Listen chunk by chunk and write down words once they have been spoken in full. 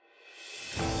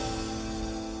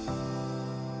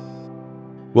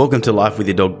Welcome to Life with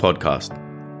Your Dog podcast.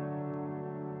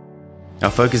 Our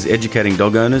focus is educating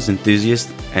dog owners, enthusiasts,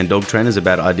 and dog trainers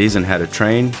about ideas on how to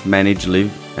train, manage,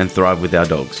 live, and thrive with our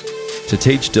dogs. To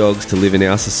teach dogs to live in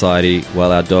our society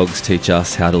while our dogs teach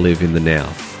us how to live in the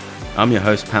now. I'm your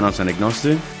host, Panos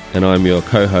Anagnostou. And I'm your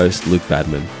co-host, Luke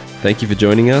Badman. Thank you for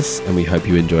joining us, and we hope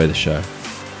you enjoy the show.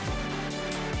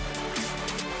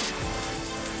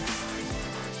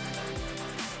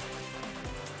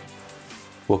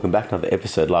 Welcome back to another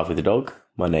episode of Life with the Dog.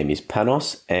 My name is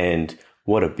Panos, and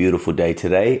what a beautiful day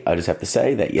today. I just have to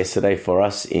say that yesterday for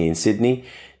us in Sydney,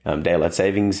 daylight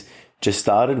savings just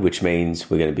started, which means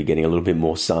we're going to be getting a little bit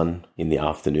more sun in the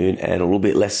afternoon and a little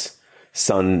bit less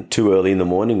sun too early in the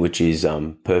morning, which is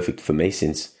perfect for me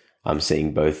since I'm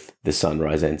seeing both the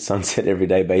sunrise and sunset every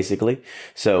day, basically.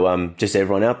 So just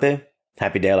everyone out there,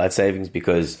 happy daylight savings,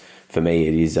 because for me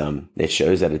it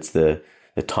shows that it's the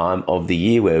time of the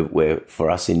year where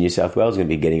for us in New South Wales, we're going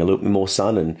to be getting a little bit more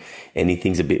sun and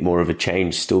anything's a bit more of a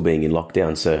change still being in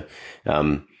lockdown. So,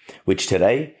 which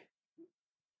today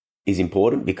is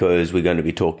important because we're going to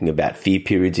be talking about fear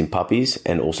periods in puppies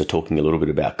and also talking a little bit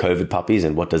about COVID puppies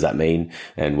and what does that mean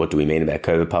and what do we mean about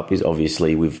COVID puppies.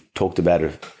 Obviously, we've talked about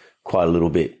it quite a little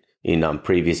bit in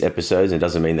previous episodes. It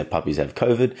doesn't mean that puppies have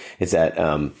COVID. It's that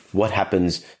what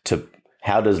happens to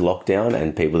how does lockdown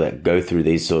and people that go through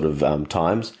these sort of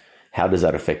times, how does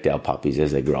that affect our puppies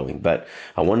as they're growing? But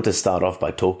I wanted to start off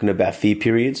by talking about fear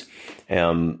periods.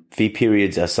 Fear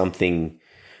periods are something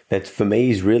that for me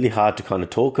is really hard to kind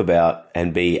of talk about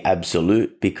and be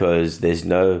absolute because there's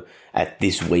no, at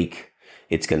this week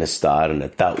it's going to start and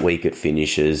at that week it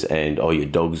finishes and, oh, your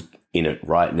dog's in it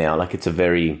right now. Like it's a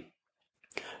very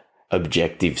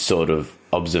objective sort of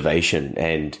observation,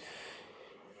 and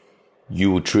you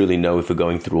will truly know if you're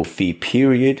going through a fear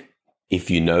period if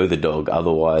you know the dog.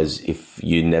 Otherwise, if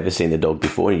you've never seen the dog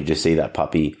before and you just see that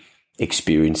puppy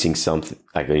experiencing something,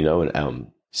 like,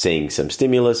 seeing some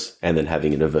stimulus and then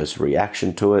having an adverse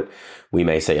reaction to it, we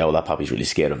may say, oh, that puppy's really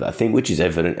scared of that thing, which is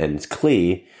evident and it's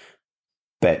clear,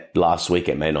 but last week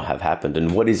it may not have happened.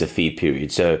 And what is a fear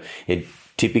period? So it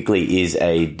typically is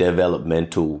a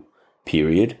developmental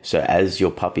period. So as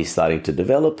your puppy's starting to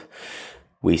develop,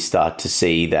 we start to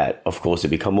see that, of course, they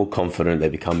become more confident, they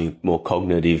become more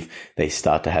cognitive, they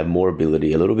start to have more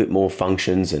ability, a little bit more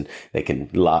functions, and they can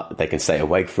stay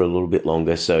awake for a little bit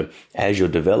longer. So as you're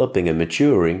developing and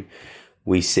maturing,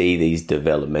 we see these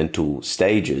developmental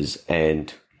stages,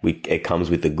 and it comes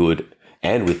with the good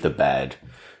and with the bad,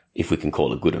 if we can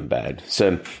call it good and bad.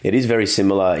 So it is very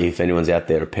similar. If anyone's out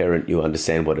there, a parent, you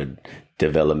understand what a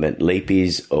development leap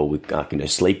is, or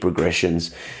sleep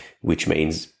regressions, which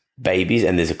means babies,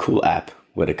 and there's a cool app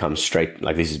where it comes straight,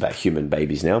 like this is about human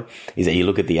babies now, is that you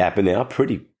look at the app and they are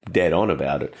pretty dead on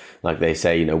about it. Like they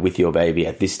say, with your baby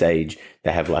at this stage,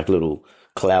 they have like little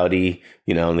cloudy,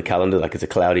 on the calendar, like it's a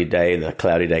cloudy day, and the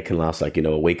cloudy day can last like,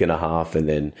 a week and a half. And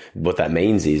then what that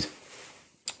means is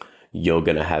you're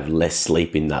going to have less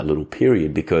sleep in that little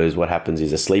period, because what happens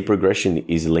is a sleep regression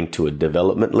is linked to a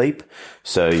development leap.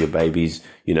 So your baby's,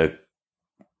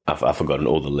 I've forgotten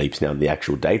all the leaps now, the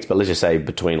actual dates, but let's just say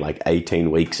between like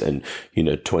 18 weeks and,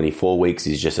 24 weeks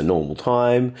is just a normal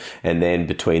time. And then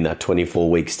between that 24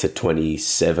 weeks to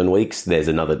 27 weeks, there's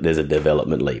a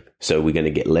development leap. So we're going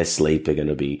to get less sleep. They're going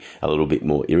to be a little bit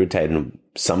more irritated. And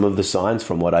some of the signs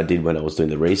from what I did when I was doing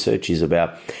the research is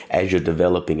about as you're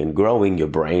developing and growing, your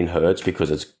brain hurts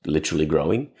because it's literally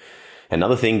growing.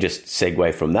 Another thing, just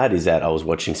segue from that, is that I was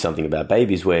watching something about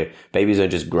babies where babies don't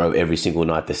just grow every single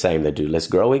night the same. They do less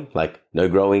growing, like no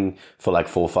growing for like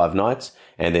 4 or 5 nights.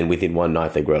 And then within one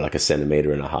night, they grow like 1.5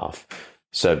 centimeters.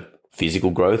 So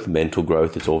physical growth, mental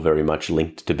growth, it's all very much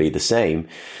linked to be the same.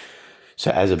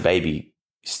 So as a baby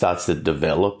starts to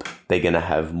develop, they're going to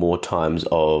have more times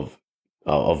of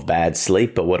bad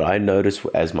sleep. But what I noticed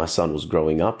as my son was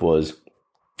growing up was,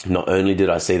 not only did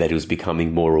I see that he was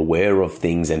becoming more aware of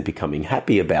things and becoming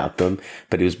happy about them,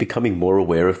 but he was becoming more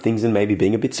aware of things and maybe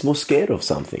being a bit more scared of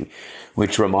something,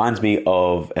 which reminds me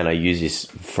of, and I use this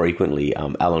frequently,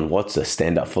 Alan Watts, a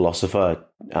stand-up philosopher.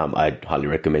 I highly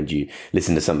recommend you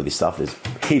listen to some of this stuff. There's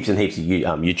heaps and heaps of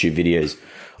YouTube videos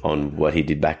on what he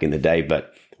did back in the day.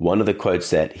 But one of the quotes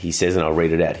that he says, and I'll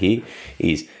read it out here,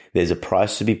 is, "There's a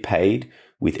price to be paid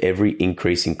with every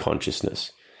increase in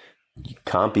consciousness. You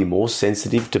can't be more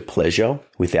sensitive to pleasure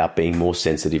without being more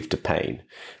sensitive to pain."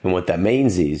 And what that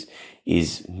means is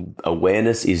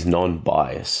awareness is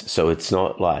non-bias. So it's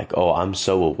not like, oh, I'm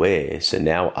so aware, so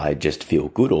now I just feel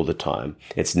good all the time.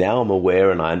 It's now I'm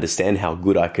aware and I understand how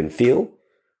good I can feel,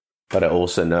 but I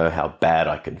also know how bad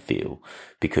I can feel,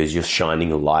 because you're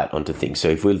shining a light onto things. So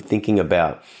if we're thinking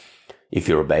about if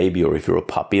you're a baby or if you're a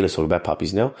puppy, let's talk about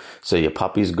puppies now. So your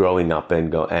puppy's growing up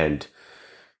and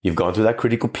you've gone through that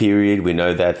critical period. We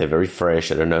know that they're very fresh.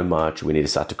 They don't know much. We need to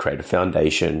start to create a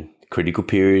foundation. Critical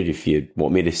period, if you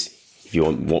want me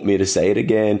to say it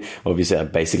again, obviously I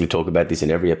basically talk about this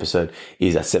in every episode,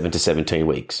 is at 7 to 17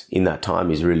 weeks. In that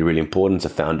time is really, really important. It's a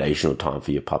foundational time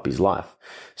for your puppy's life.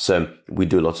 So we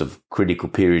do lots of critical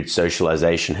period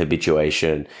socialization,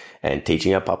 habituation, and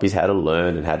teaching our puppies how to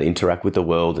learn and how to interact with the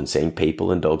world and seeing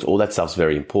people and dogs. All that stuff's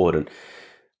very important.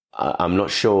 I'm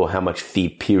not sure how much fear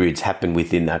periods happen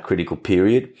within that critical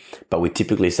period, but we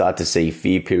typically start to see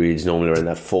fear periods normally around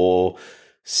that 4,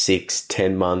 6,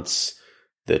 10 months,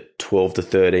 the 12 to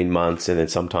 13 months, and then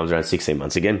sometimes around 16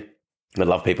 months. Again, I'd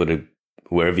love people to,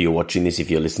 wherever you're watching this,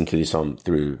 if you're listening to this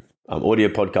through audio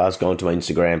podcast, go onto my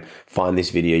Instagram, find this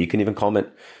video. You can even comment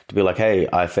to be like, hey,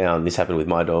 I found this happened with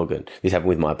my dog and this happened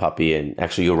with my puppy, and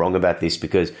actually you're wrong about this,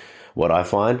 because what I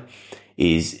find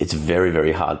is it's a very,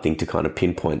 very hard thing to kind of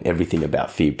pinpoint everything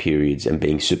about fear periods and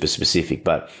being super specific.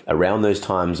 But around those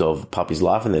times of puppy's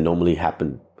life, and they normally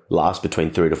last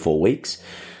between 3 to 4 weeks,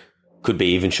 could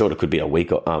be even shorter, could be a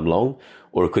week long,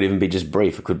 or it could even be just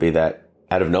brief. It could be that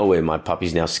out of nowhere, my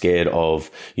puppy's now scared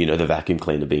of, the vacuum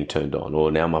cleaner being turned on,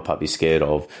 or now my puppy's scared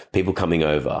of people coming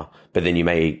over. But then you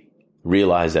may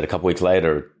realize that a couple weeks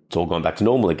later, it's all gone back to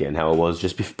normal again, how it was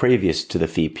just previous to the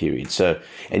fear period. So,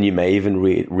 and you may even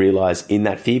realize in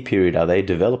that fear period, are they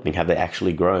developing? Have they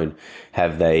actually grown?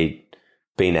 Have they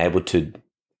been able to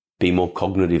be more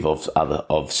cognitive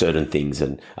of certain things?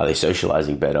 And are they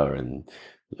socializing better and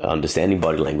understanding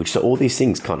body language? So all these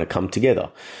things kind of come together.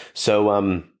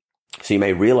 So you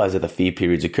may realize that the fear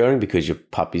period's occurring because your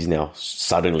puppy's now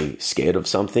suddenly scared of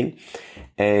something.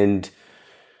 And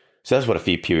so that's what a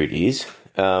fear period is.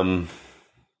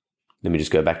 Let me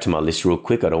just go back to my list real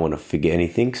quick. I don't want to forget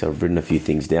anything, so I've written a few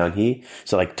things down here.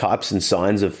 So like types and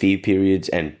signs of fear periods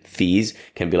and fears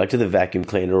can be like to the vacuum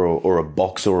cleaner or a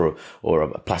box or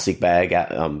a plastic bag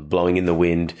blowing in the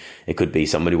wind. It could be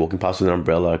somebody walking past with an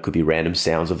umbrella. It could be random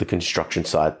sounds of the construction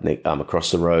site across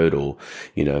the road, or,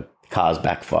 cars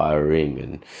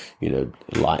backfiring and,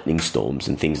 lightning storms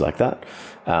and things like that.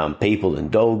 People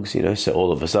and dogs, so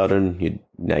all of a sudden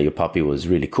now your puppy was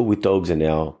really cool with dogs and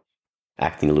now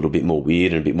acting a little bit more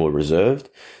weird and a bit more reserved.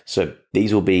 So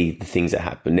these will be the things that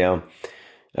happen. Now,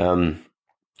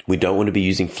 we don't want to be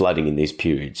using flooding in these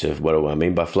periods. So what do I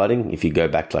mean by flooding? If you go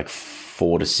back to like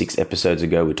 4 to 6 episodes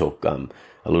ago, we talked a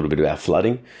little bit about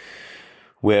flooding,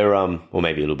 where, or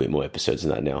maybe a little bit more episodes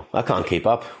than that now. I can't keep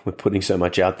up. We're putting so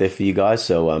much out there for you guys.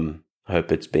 So I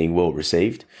hope it's being well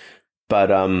received. But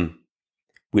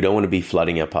we don't want to be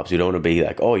flooding our pups. We don't want to be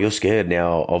like, oh, you're scared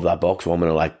now of that box. Well, I'm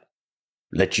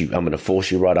going to force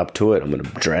you right up to it. I'm going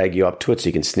to drag you up to it so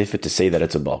you can sniff it to see that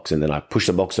it's a box. And then I push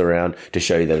the box around to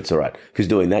show you that it's all right. Because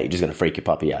doing that, you're just going to freak your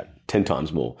puppy out 10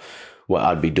 times more. What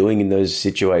I'd be doing in those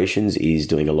situations is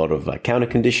doing a lot of like counter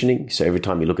conditioning. So every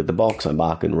time you look at the box, I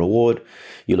mark and reward.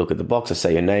 You look at the box, I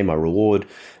say your name, I reward.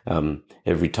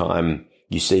 Every time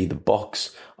you see the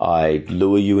box, I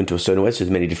lure you into a certain way. So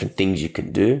there's many different things you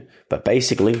can do. But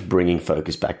basically, bringing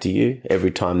focus back to you.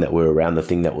 Every time that we're around the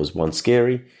thing that was once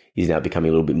scary is now becoming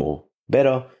a little bit more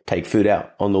better. Take food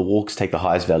out on the walks, take the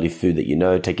highest value food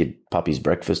that take your puppy's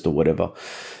breakfast or whatever.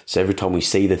 So every time we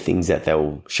see the things that they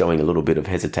were showing a little bit of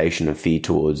hesitation and fear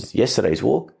towards yesterday's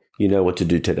walk, you know what to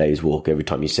do today's walk. Every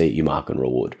time you see it, you mark and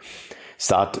reward.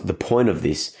 The point of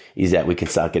this is that we can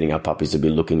start getting our puppies to be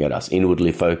looking at us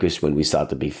inwardly focused. When we start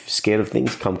to be scared of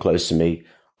things, come close to me.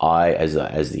 I, as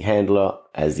the handler,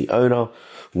 as the owner,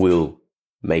 will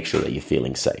make sure that you're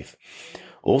feeling safe.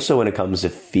 Also, when it comes to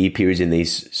fear periods in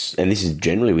these, and this is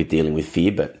generally with dealing with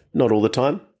fear, but not all the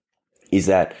time, is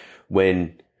that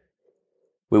when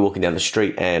we're walking down the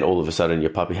street and all of a sudden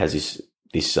your puppy has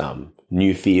this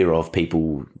new fear of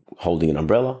people holding an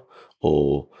umbrella,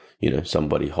 or,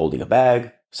 somebody holding a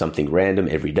bag, something random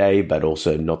every day, but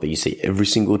also not that you see every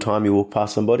single time you walk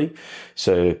past somebody.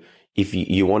 So if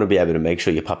you want to be able to make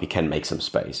sure your puppy can make some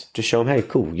space, just show them, hey,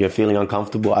 cool, you're feeling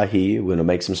uncomfortable, I hear you, we're going to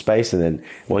make some space. And then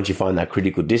once you find that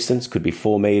critical distance, could be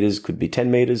 4 meters, could be 10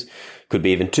 meters, could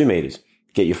be even 2 meters,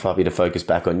 get your puppy to focus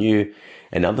back on you.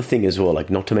 Another thing as well,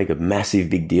 like not to make a massive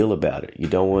big deal about it. You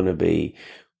don't want to be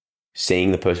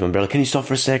seeing the person with umbrella, can you stop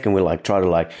for a second? We're like, try to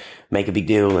like make a big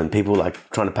deal, and people like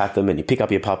trying to pat them, and you pick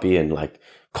up your puppy and like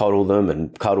cuddle them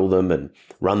and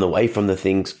run away from the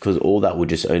things, because all that would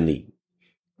just only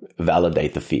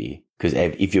validate the fear. Because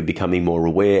if you're becoming more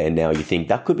aware and now you think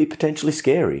that could be potentially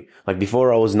scary, like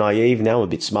before I was naive, now I'm a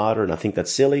bit smarter and I think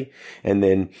that's silly, and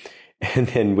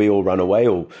then we all run away,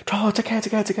 or it's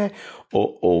okay,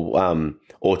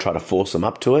 or try to force them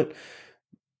up to it.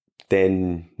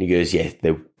 then he goes, yeah,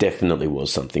 there definitely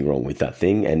was something wrong with that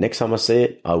thing. And next time I see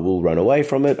it, I will run away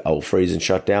from it. I will freeze and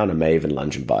shut down. I may even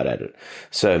lunge and bite at it.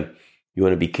 So you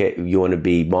want to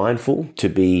be mindful to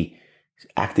be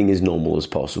acting as normal as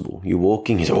possible. You're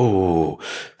walking,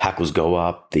 hackles go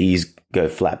up, the ears go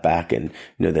flat back, and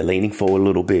they're leaning forward a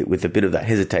little bit with a bit of that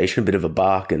hesitation, a bit of a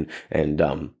bark, and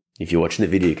if you're watching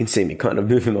the video, you can see me kind of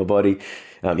moving my body.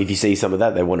 If you see some of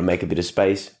that, they want to make a bit of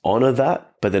space, honor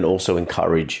that, but then also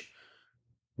encourage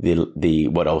the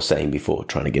what I was saying before,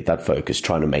 trying to get that focus,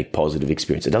 trying to make positive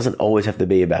experience. It doesn't always have to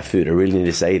be about food. I really need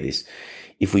to say this.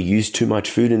 If we use too much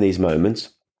food in these moments,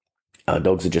 our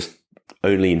dogs are just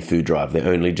only in food drive.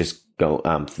 They're only just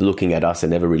looking at us and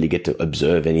never really get to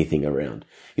observe anything around.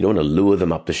 You don't want to lure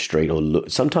them up the street, or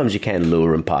sometimes you can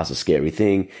lure them past a scary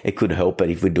thing. It could help,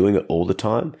 but if we're doing it all the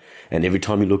time, and every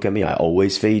time you look at me, I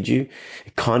always feed you,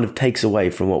 it kind of takes away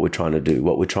from what we're trying to do.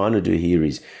 What we're trying to do here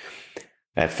is,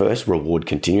 at first, reward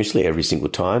continuously every single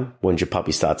time. Once your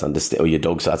puppy starts or your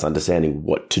dog starts understanding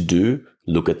what to do,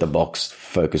 look at the box,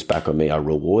 focus back on me, I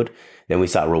reward. Then we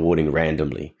start rewarding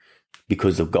randomly.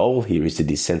 Because the goal here is to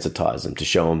desensitize them, to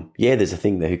show them, yeah, there's a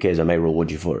thing there, who cares, I may reward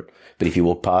you for it. But if you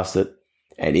walk past it,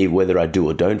 and whether I do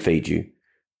or don't feed you,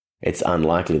 it's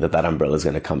unlikely that umbrella is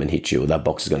going to come and hit you, or that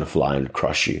box is going to fly and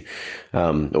crush you,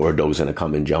 or a dog's going to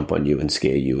come and jump on you and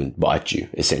scare you and bite you,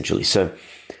 essentially. So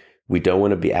we don't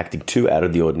want to be acting too out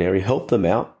of the ordinary. Help them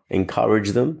out, encourage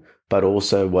them, but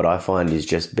also what I find is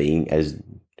just being as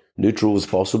neutral as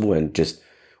possible and just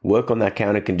work on that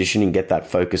counter conditioning, get that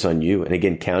focus on you. And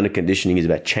again, counter conditioning is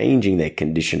about changing their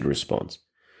conditioned response.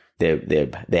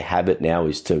 Their habit now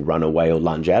is to run away or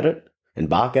lunge at it and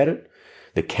bark at it.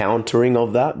 The countering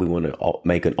of that, we want to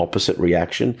make an opposite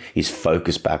reaction, is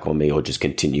focus back on me or just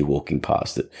continue walking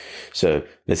past it. So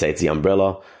let's say it's the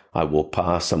umbrella. I walk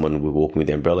past someone, we're walking with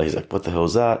the umbrella. He's like, what the hell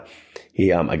is that?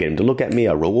 I get him to look at me,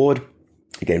 I reward.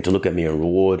 I get him to look at me and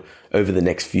reward. Over the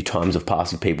next few times of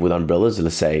passing people with umbrellas,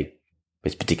 let's say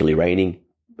it's particularly raining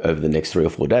over the next 3 or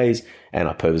 4 days, and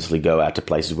I purposely go out to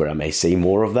places where I may see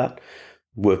more of that,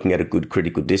 working at a good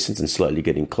critical distance and slowly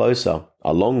getting closer,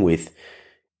 along with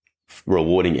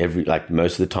rewarding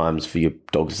most of the times for your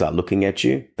dog to start looking at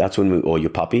you. That's when or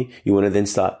your puppy, you want to then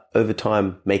start over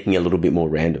time making it a little bit more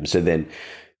random. So then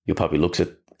your puppy looks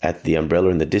at the umbrella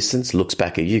in the distance, looks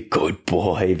back at you. Good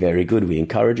boy. Very good. We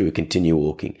encourage you. We continue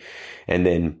walking. And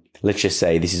then let's just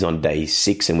say this is on day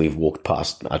 6 and we've walked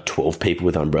past 12 people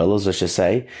with umbrellas, let's just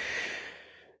say.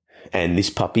 And this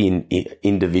puppy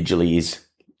individually is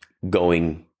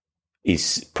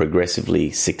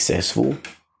progressively successful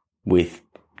with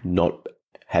not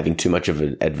having too much of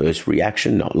an adverse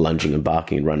reaction, not lunging and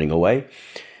barking and running away.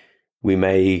 He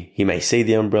may see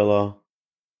the umbrella,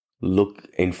 look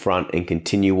in front and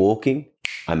continue walking.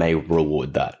 I may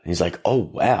reward that. He's like, oh,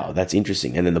 wow, that's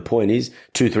interesting. And then the point is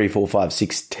 2, 3, 4, 5,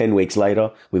 6, 10 weeks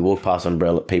later, we walk past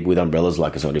people with umbrellas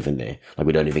like it's not even there. Like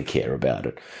we don't even care about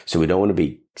it. So we don't want to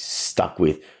be stuck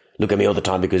with, look at me all the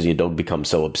time because your dog becomes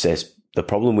so obsessed. The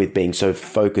problem with being so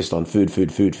focused on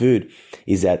food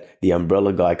is that the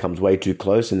umbrella guy comes way too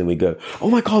close and then we go, oh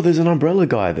my God, there's an umbrella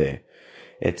guy there.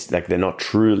 It's like they're not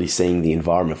truly seeing the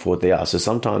environment for what they are. So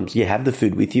sometimes you have the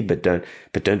food with you, but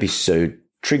don't be so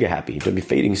trigger happy. Don't be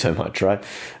feeding so much, right?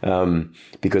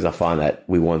 Because I find that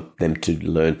we want them to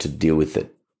learn to deal with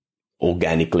it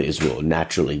organically as well,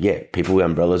 naturally. Yeah, people with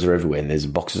umbrellas are everywhere and there's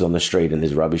boxes on the street and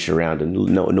there's rubbish around and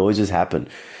noises happen.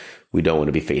 We don't want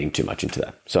to be feeding too much into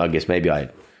that. So I guess maybe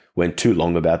I went too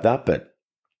long about that, but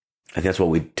I think that's what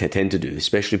we tend to do,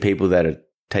 especially people that are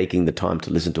taking the time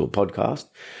to listen to a podcast.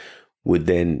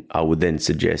 I would then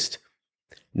suggest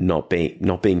not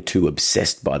being too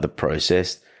obsessed by the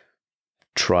process.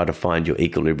 Try to find your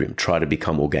equilibrium. Try to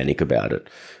become organic about it,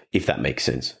 if that makes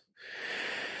sense.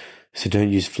 So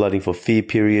don't use flooding for fear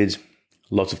periods.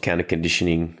 Lots of counter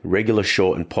conditioning, regular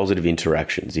short and positive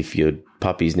interactions. If your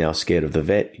puppy's now scared of the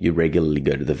vet, you regularly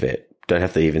go to the vet. Don't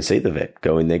have to even see the vet.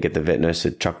 Go in there, get the vet nurse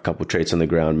to chuck a couple of treats on the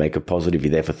ground, make it positive.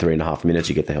 You're there for 3.5 minutes,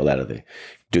 you get the hell out of there.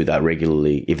 Do that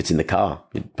regularly. If it's in the car,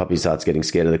 your puppy starts getting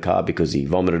scared of the car because he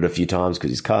vomited a few times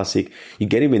because he's car sick, you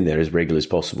get him in there as regular as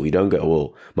possible. You don't go,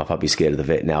 well, my puppy's scared of the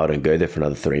vet, now I don't go there for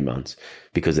another 3 months.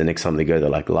 Because the next time they go, they're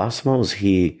like, last time I was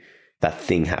here, that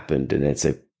thing happened, and it's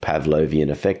a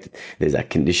Pavlovian effect. There's that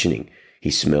conditioning.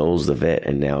 He smells the vet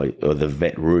or the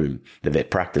vet room, the vet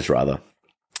practice rather.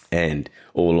 And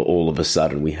all of a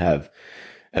sudden we have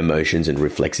emotions and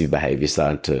reflexive behavior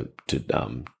starting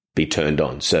to be turned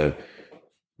on. So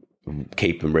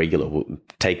keep them regular.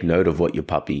 Take note of what your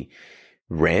puppy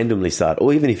randomly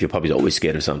or even if your puppy's always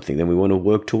scared of something, then we want to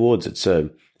work towards it.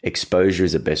 So exposure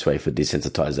is the best way for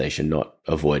desensitization, not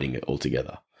avoiding it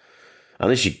altogether.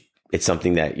 unless it's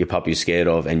something that your puppy is scared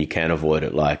of and you can't avoid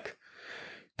it. Like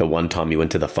the one time you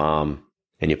went to the farm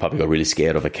and your puppy got really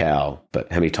scared of a cow,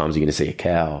 but how many times are you going to see a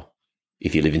cow?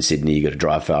 If you live in Sydney, you got to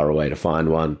drive far away to find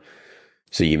one.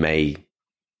 So you may,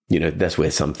 that's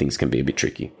where some things can be a bit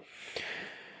tricky.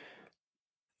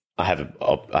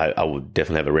 I would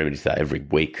definitely have a remedy to that. Every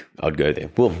week I'd go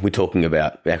there. Well, we're talking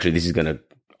about, actually,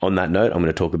 on that note, I'm going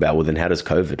to talk about, well, then how does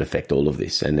COVID affect all of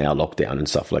this and our lockdown and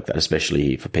stuff like that,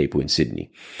 especially for people in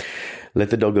Sydney. Let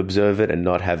the dog observe it and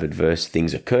not have adverse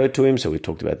things occur to him. So we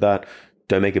talked about that.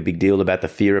 Don't make a big deal about the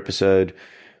fear episode.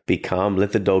 Be calm.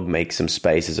 Let the dog make some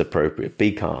space as appropriate.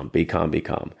 Be calm, be calm, be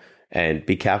calm. And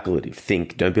be calculative.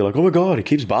 Think. Don't be like, oh my God, he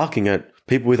keeps barking at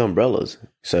people with umbrellas.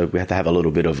 So we have to have a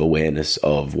little bit of awareness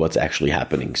of what's actually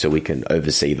happening so we can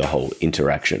oversee the whole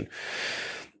interaction.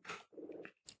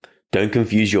 Don't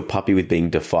confuse your puppy with being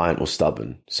defiant or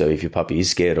stubborn. So if your puppy is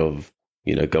scared of,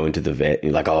 going to the vet,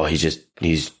 you're like, oh,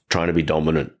 he's trying to be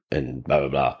dominant and blah,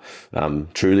 blah, blah.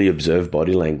 Truly observe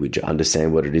body language,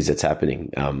 understand what it is that's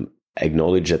happening.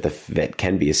 Acknowledge that the vet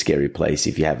can be a scary place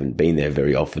if you haven't been there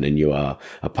very often and you are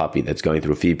a puppy that's going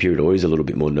through a fear period or is a little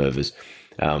bit more nervous.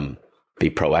 Be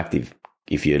proactive.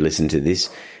 If you listen to this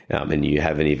and you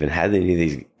haven't even had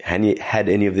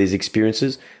any of these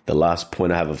experiences, the last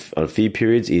point I have on fear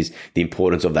periods is the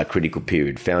importance of that critical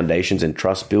period. Foundations and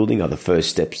trust building are the first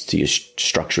steps to your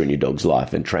structure in your dog's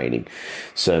life and training.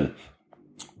 So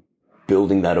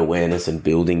building that awareness and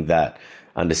building that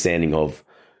understanding of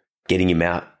getting him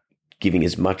out, giving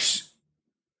as much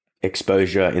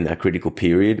exposure in that critical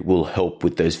period will help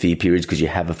with those fear periods because you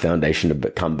have a foundation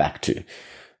to come back to,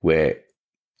 where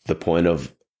the point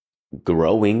of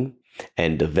growing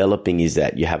and developing is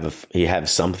that you have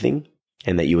something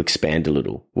and that you expand a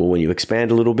little. Well, when you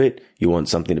expand a little bit, you want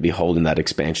something to be holding that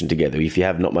expansion together. If you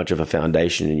have not much of a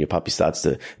foundation and your puppy starts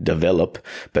to develop,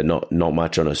 but not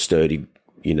much on a sturdy,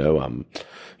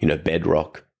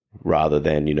 bedrock, rather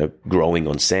than, growing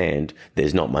on sand,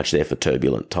 there's not much there for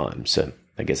turbulent times. So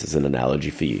I guess it's an analogy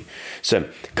for you. So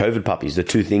COVID puppies, the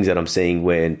two things that I'm seeing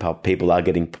when people are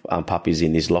getting puppies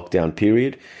in this lockdown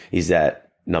period is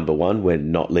that, number one, we're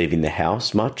not leaving the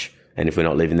house much. And if we're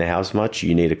not leaving the house much,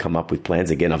 you need to come up with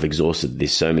plans. Again, I've exhausted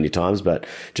this so many times, but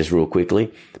just real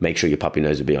quickly, make sure your puppy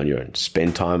knows to be on your own.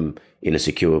 Spend time in a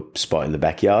secure spot in the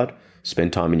backyard.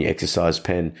 Spend time in your exercise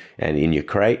pen and in your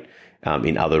crate.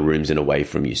 In other rooms and away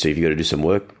from you. So if you've got to do some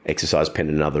work, exercise pen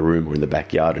in another room or in the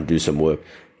backyard and do some work.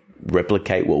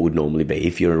 Replicate what would normally be.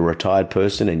 If you're a retired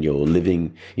person and you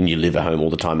live at home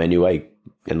all the time anyway,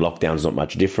 and lockdown's not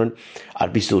much different,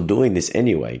 I'd be still doing this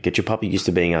anyway. Get your puppy used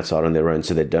to being outside on their own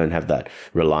so they don't have that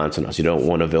reliance on us. You don't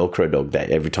want a Velcro dog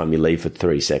that every time you leave for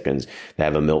 3 seconds, they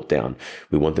have a meltdown.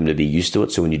 We want them to be used to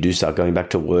it. So when you do start going back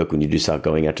to work, when you do start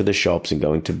going out to the shops and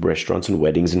going to restaurants and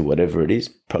weddings and whatever it is,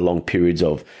 prolonged periods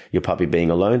of your puppy being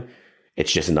alone,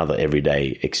 it's just another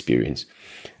everyday experience.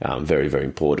 Very, very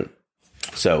important.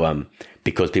 So,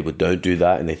 because people don't do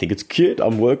that and they think it's cute,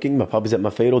 I'm working, my puppy's at my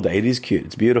feet all day, it is cute,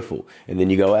 it's beautiful. And then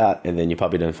you go out and then your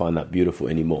puppy don't find that beautiful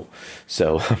anymore.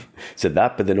 So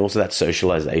that, but then also that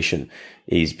socialization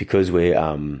is because we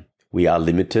are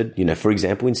limited. For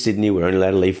example, in Sydney, we're only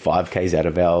allowed to leave 5Ks out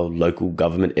of our local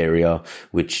government area,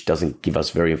 which doesn't give us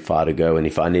very far to go. And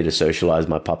if I need to socialize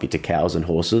my puppy to cows and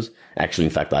horses, actually,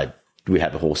 in fact, we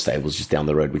have a horse stables just down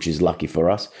the road, which is lucky for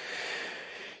us.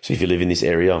 So if you live in this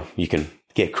area, you can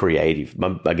get creative.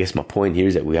 I guess my point here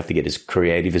is that we have to get as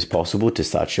creative as possible to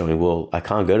start showing, well, I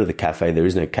can't go to the cafe. There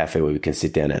is no cafe where we can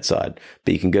sit down outside.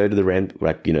 But you can go to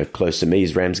the close to me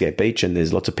is Ramsgate Beach, and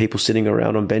there's lots of people sitting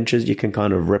around on benches. You can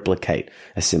kind of replicate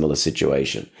a similar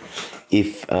situation.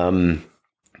 If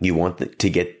you want to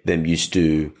get them used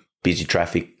to busy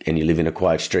traffic and you live in a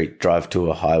quiet street, drive to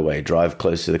a highway, drive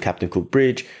close to the Captain Cook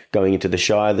Bridge, going into the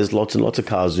Shire, there's lots and lots of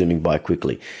cars zooming by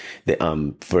quickly.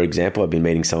 For example, I've been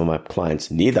meeting some of my clients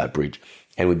near that bridge,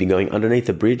 and we've been going underneath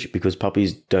the bridge because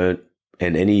puppies don't,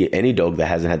 and any dog that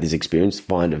hasn't had this experience,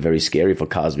 find it very scary for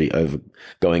cars to be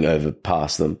going over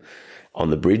past them on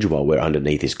the bridge while we're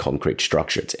underneath this concrete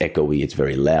structure. It's echoey, it's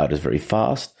very loud, it's very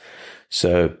fast.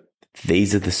 So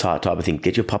these are the type of thing.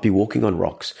 Get your puppy walking on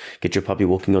rocks. Get your puppy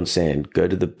walking on sand. Go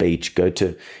to the beach.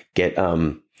 Again,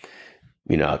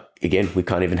 we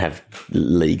can't even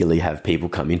legally have people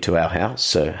come into our house.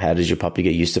 So how does your puppy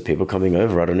get used to people coming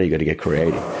over? I don't know. You got to get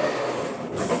creative.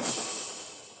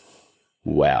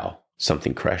 Wow.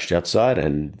 Something crashed outside,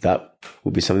 and that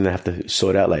will be something I have to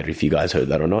sort out later if you guys heard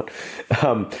that or not.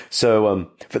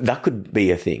 But that could be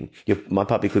a thing. My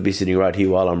puppy could be sitting right here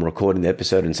while I'm recording the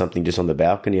episode, and something just on the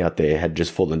balcony out there had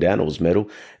just fallen down. It was metal.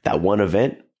 That one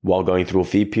event while going through a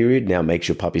fear period now makes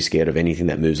your puppy scared of anything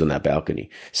that moves on that balcony.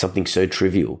 Something so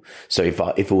trivial. So if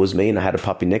it was me and I had a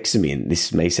puppy next to me, and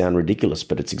this may sound ridiculous,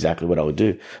 but it's exactly what I would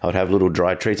do. I would have little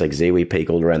dry treats like Ziwi Peak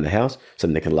all around the house,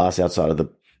 something that can last outside of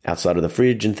the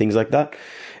fridge and things like that,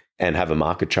 and have a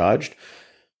marker charged.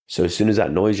 So as soon as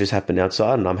that noise just happened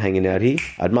outside and I'm hanging out here,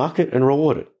 I'd mark it and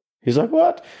reward it. He's like,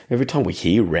 what? Every time we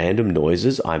hear random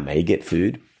noises, I may get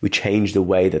food. We change the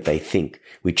way that they think.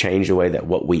 We change the way that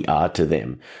what we are to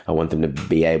them. I want them to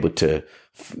be able to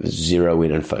zero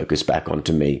in and focus back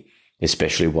onto me,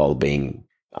 especially while being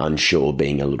unsure,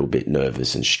 being a little bit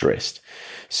nervous and stressed.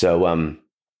 So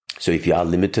if you are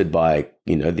limited by,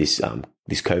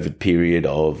 this COVID period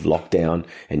of lockdown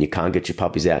and you can't get your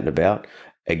puppies out and about,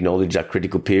 acknowledge that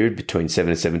critical period between 7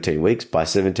 and 17 weeks. By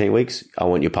 17 weeks, I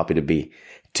want your puppy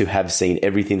to have seen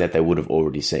everything that they would have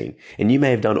already seen. And you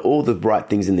may have done all the right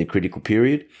things in the critical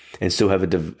period and still have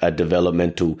a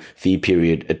developmental fear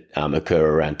period occur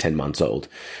around 10 months old,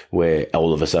 where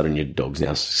all of a sudden your dog's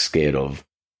now scared of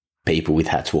people with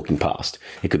hats walking past.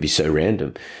 It could be so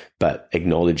random, but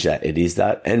acknowledge that it is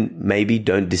that, and maybe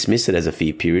don't dismiss it as a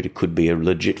fear period. It could be a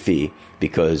legit fear,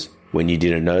 because when you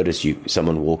didn't notice,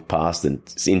 someone walked past and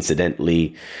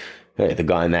incidentally, the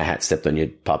guy in that hat stepped on your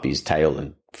puppy's tail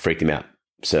and freaked him out.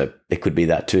 So it could be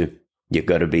that too. You've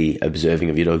got to be observing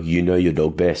of your dog. You know your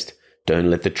dog best. Don't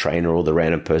let the trainer or the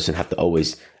random person have to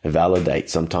always validate.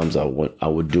 Sometimes I would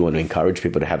want to encourage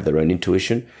people to have their own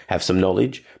intuition, have some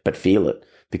knowledge, but feel it.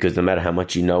 Because no matter how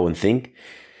much you know and think,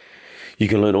 you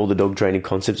can learn all the dog training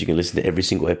concepts. You can listen to every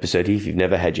single episode here. If you've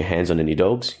never had your hands on any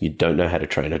dogs, you don't know how to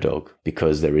train a dog,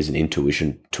 because there is an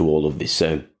intuition to all of this.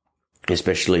 So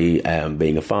especially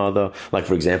being a father. Like,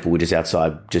 for example, we're just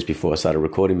outside just before I started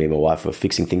recording. Me and my wife were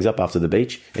fixing things up after the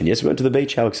beach. And yes, we went to the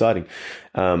beach. How exciting.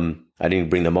 I didn't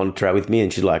bring the monitor out with me.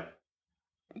 And she's like,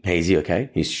 hey, is he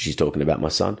okay? She's talking about my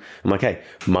son. I'm like, hey,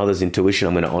 mother's intuition,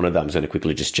 I'm going to honor that. I'm just going to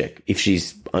quickly just check. If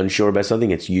she's unsure about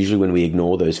something, it's usually when we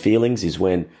ignore those feelings is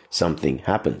when something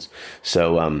happens.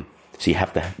 So you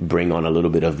have to bring on a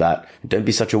little bit of that. Don't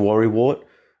be such a worrywart,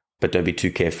 but don't be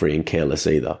too carefree and careless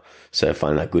either. So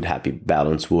find that good, happy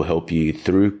balance will help you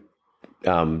through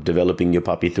developing your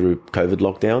puppy through COVID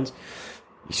lockdowns.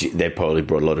 They probably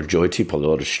brought a lot of joy to you, probably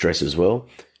a lot of stress as well.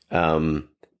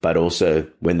 But also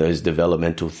when those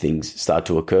developmental things start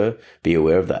to occur, be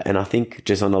aware of that. And I think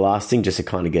just on the last thing, just to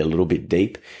kind of get a little bit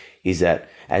deep, is that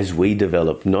as we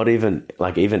develop, not even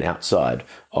outside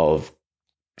of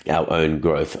our own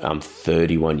growth, I'm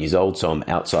 31 years old, so I'm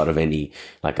outside of any,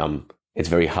 it's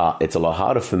very hard. It's a lot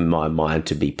harder for my mind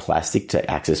to be plastic, to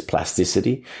access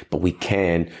plasticity, but we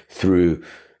can through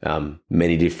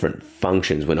many different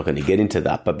functions. We're not going to get into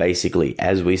that, but basically,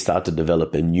 as we start to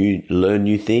develop learn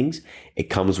new things, it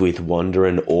comes with wonder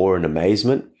and awe and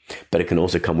amazement, but it can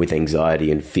also come with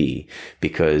anxiety and fear,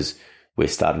 because we're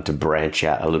starting to branch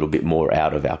out a little bit more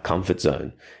out of our comfort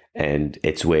zone. And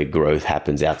it's where growth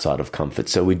happens outside of comfort.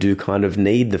 So we do kind of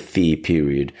need the fear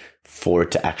period for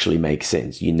it to actually make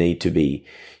sense. You need to be,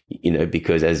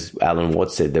 because as Alan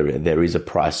Watts said, there is a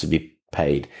price to be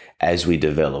paid as we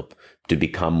develop to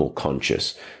become more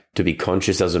conscious. To be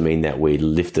conscious doesn't mean that we're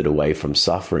lifted away from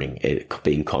suffering.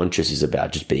 Being conscious is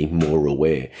about just being more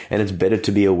aware. And it's better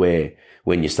to be aware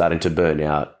when you're starting to burn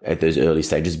out at those early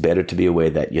stages. Better to be aware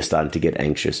that you're starting to get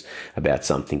anxious about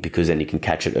something, because then you can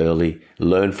catch it early,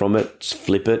 learn from it,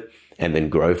 flip it, and then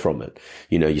grow from it.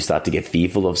 You start to get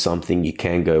fearful of something. You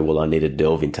can go, well, I need to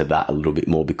delve into that a little bit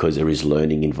more because there is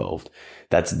learning involved.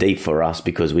 That's deep for us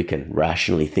because we can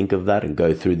rationally think of that and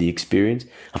go through the experience.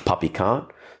 A puppy can't.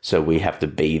 So we have to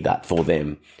be that for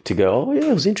them to go, oh, yeah,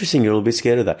 it was interesting. You're a little bit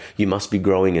scared of that. You must be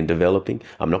growing and developing.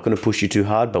 I'm not going to push you too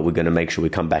hard, but we're going to make sure we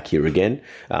come back here again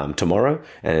tomorrow,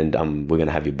 and we're going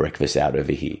to have your breakfast out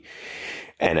over here.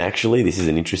 And actually, this is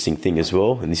an interesting thing as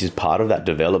well, and this is part of that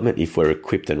development, if we're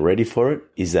equipped and ready for it,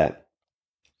 is that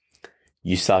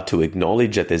you start to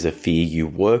acknowledge that there's a fear, you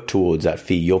work towards that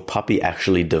fear, your puppy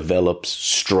actually develops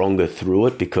stronger through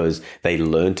it because they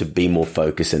learn to be more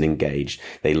focused and engaged.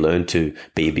 They learn to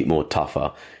be a bit more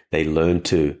tougher. They learn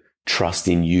to trust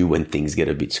in you when things get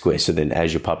a bit square. So then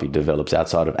as your puppy develops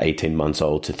outside of 18 months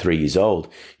old to 3 years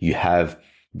old, you have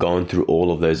gone through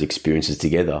all of those experiences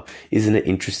together. Isn't it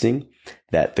interesting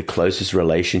that the closest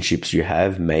relationships you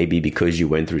have may be because you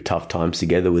went through tough times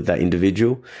together with that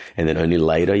individual, and then only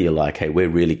later you're like, hey, we're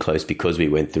really close because we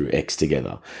went through X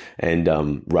together, and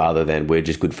rather than we're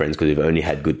just good friends because we've only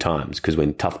had good times. Because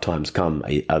when tough times come,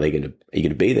 are you going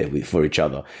to be there for each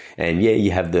other? And yeah,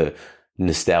 you have the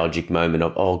nostalgic moment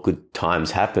of, oh, good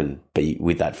times happen, but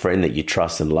with that friend that you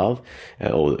trust and love,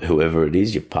 or whoever it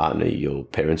is, your partner, your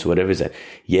parents, whatever, is that,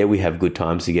 yeah, we have good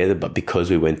times together, but because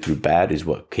we went through bad is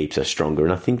what keeps us stronger.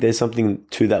 And I think there's something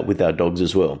to that with our dogs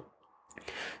as well.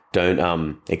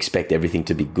 Don't expect everything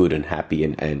to be good and happy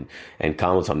and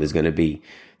calm all the time. There's going to be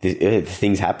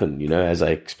things happen, as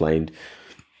I explained.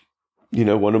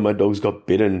 One of my dogs got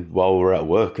bitten while we were at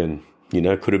work, and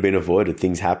could have been avoided.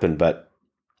 Things happen, but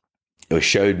it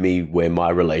showed me where my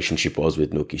relationship was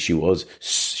with Nookie.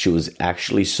 She was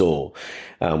actually sore.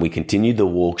 We continued the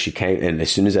walk. She came, and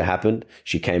as soon as it happened,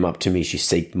 she came up to me. She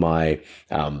sought my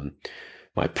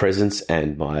presence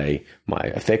and my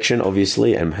affection,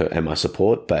 obviously, and my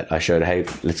support. But I showed her, hey,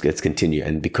 let's continue.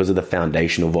 And because of the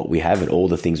foundation of what we have and all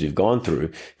the things we've gone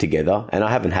through together, and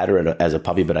I haven't had her as a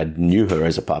puppy, but I knew her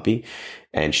as a puppy,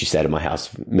 and she stayed at my house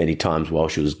many times while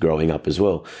she was growing up as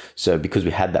well. So because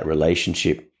we had that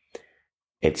relationship,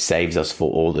 it saves us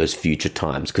for all those future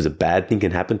times, because a bad thing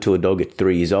can happen to a dog at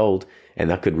 3 years old, and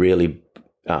that could really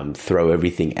throw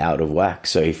everything out of whack.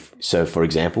 So for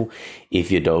example,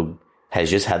 if your dog has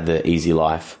just had the easy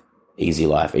life,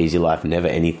 never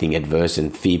anything adverse,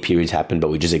 and fear periods happen,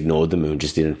 but we just ignored them and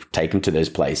just didn't take them to those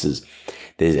places,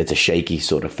 it's a shaky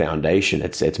sort of foundation.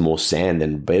 It's more sand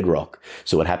than bedrock.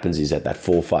 So what happens is at that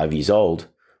 4 or 5 years old,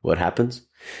 what happens?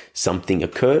 Something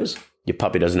occurs. Your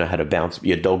puppy doesn't know how to bounce.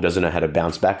 Your dog doesn't know how to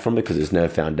bounce back from it because there's no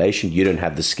foundation. You don't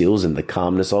have the skills and the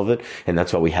calmness of it. And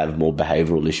that's why we have more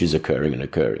behavioral issues occurring.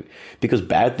 Because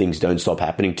bad things don't stop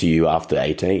happening to you after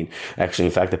 18. Actually,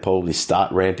 in fact, they probably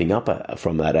start ramping up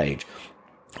from that age.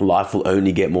 Life will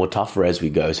only get more tougher as we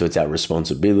go. So it's our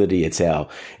responsibility. It's our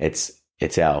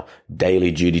daily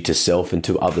duty to self and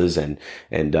to others, and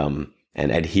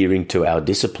adhering to our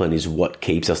discipline is what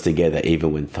keeps us together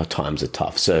even when times are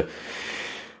tough. So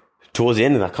towards the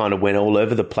end, I kind of went all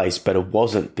over the place, but it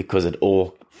wasn't, because it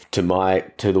all, to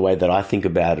the way that I think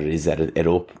about it, is that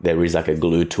there is like a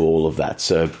glue to all of that.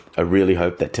 So I really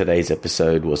hope that today's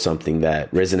episode was something that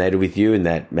resonated with you, and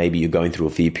that maybe you're going through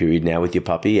a fear period now with your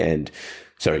puppy,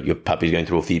 your puppy's going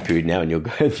through a fear period now, and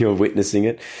you're witnessing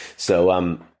it.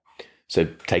 So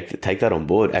take that on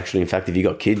board. Actually, in fact, if you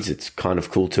got kids, it's kind of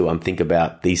cool to think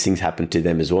about these things happen to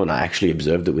them as well. And I actually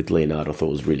observed it with Leonardo. I thought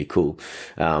it was really cool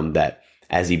that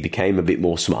as he became a bit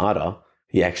more smarter,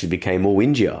 he actually became more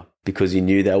whingier, because he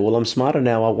knew that, well, I'm smarter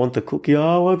now. I want the cookie. Oh,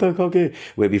 I want the cookie.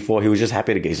 Where before he was just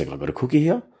happy to get, he's like, I got a cookie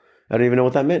here. I don't even know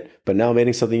what that meant, but now I'm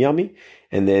eating something yummy.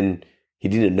 And then he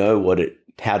didn't know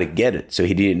how to get it. So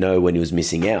he didn't know when he was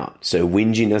missing out. So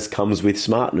whinginess comes with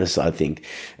smartness, I think.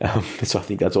 So I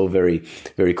think that's all very,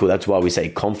 very cool. That's why we say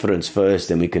confidence first,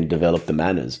 then we can develop the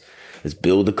manners. Let's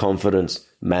build the confidence.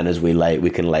 Manners we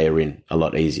can layer in a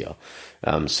lot easier.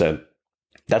 So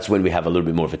that's when we have a little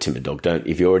bit more of a timid dog.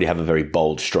 If you already have a very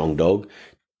bold, strong dog,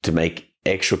 to make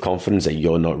extra confidence that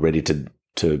you're not ready to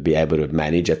be able to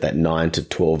manage at that 9 to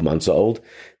 12 months old,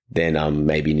 then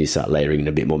maybe you need to start layering in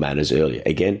a bit more manners earlier.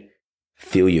 Again,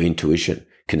 feel your intuition.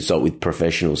 Consult with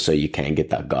professionals so you can get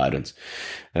that guidance.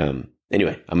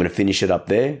 Anyway, I'm going to finish it up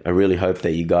there. I really hope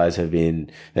that you guys have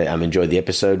enjoyed the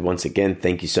episode. Once again,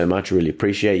 thank you so much. I really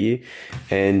appreciate you,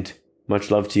 and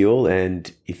much love to you all. And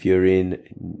if you're in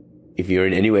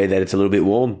anywhere that it's a little bit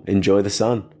warm, enjoy the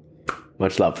sun.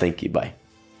 Much love. Thank you. Bye.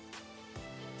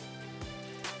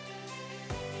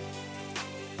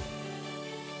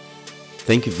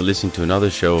 Thank you for listening to another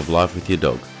show of Life with Your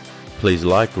Dog. Please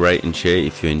like, rate and share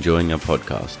if you're enjoying our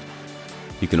podcast.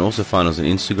 You can also find us on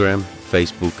Instagram,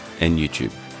 Facebook and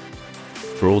YouTube.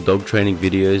 For all dog training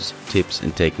videos, tips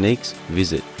and techniques,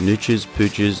 visit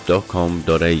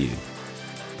noochespooches.com.au.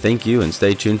 Thank you, and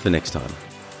stay tuned for next time.